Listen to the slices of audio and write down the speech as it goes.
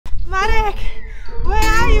Marek, where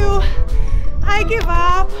are you? I give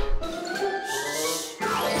up.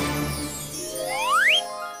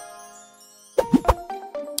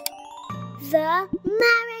 The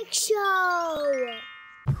Marek Show!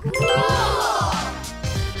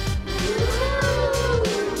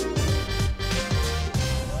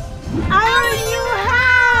 Our new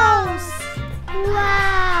house!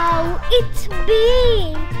 Wow, it's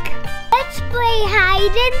big! Let's play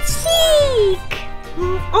hide and seek!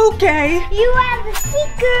 Okay. You are the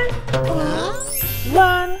seeker!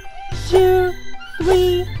 1, 2,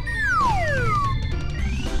 3.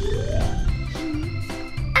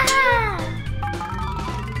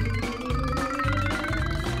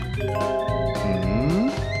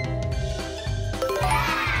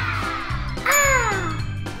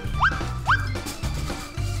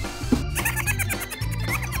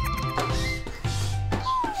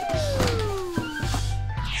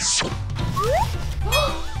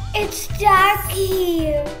 It's dark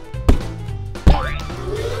here.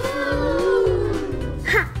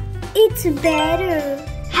 Ha! It's better.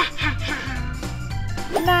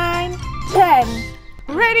 9, 10.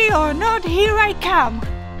 Ready or not, here I come.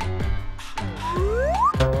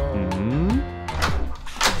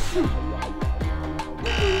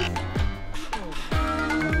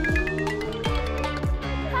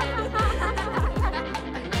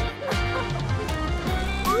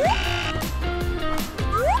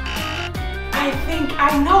 I think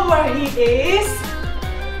I know where he is.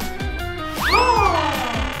 Oh.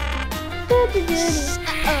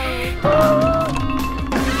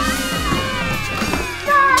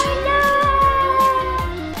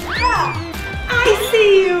 I see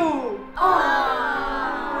you.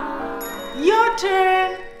 Your turn.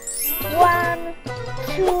 1,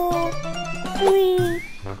 2, 3.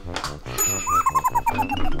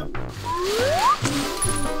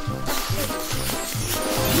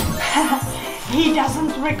 He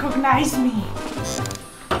doesn't recognize me.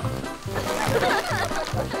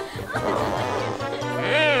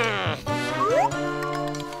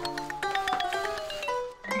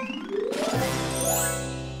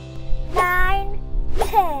 Nine,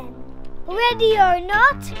 10. Ready or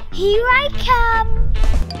not, here I come.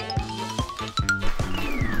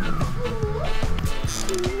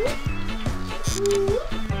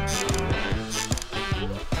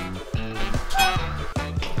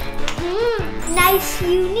 Nice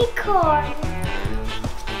unicorn.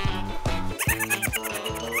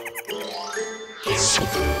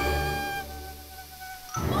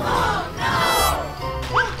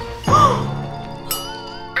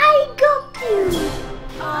 I got you.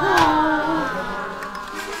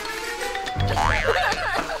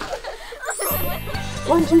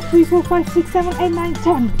 1, 2, 3, 4, 5, 6, 7, 8, 9,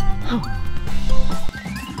 10.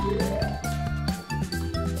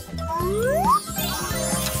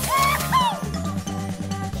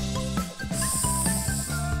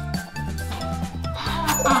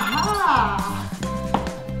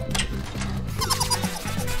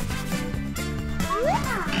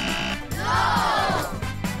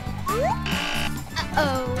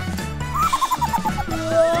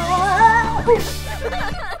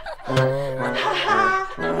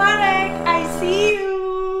 Marek, I see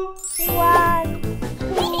you. 1,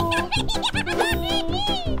 2,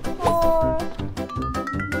 3, 4.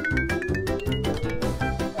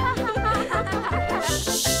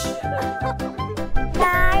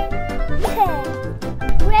 Nine, 10.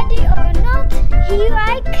 Ready or not, here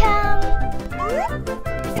I come.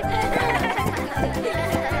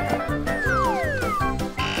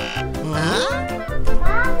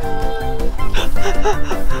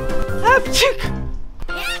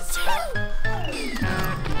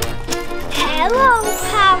 Hello,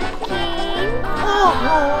 pumpkin.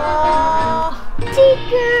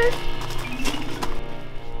 Ticker.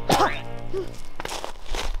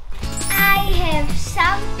 I have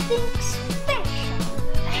something special.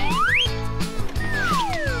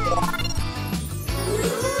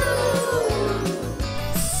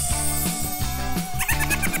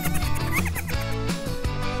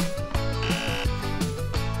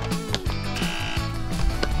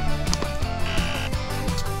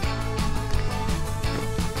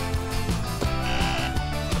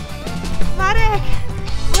 Marek,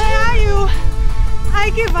 where are you? I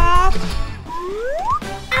give up.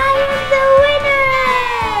 I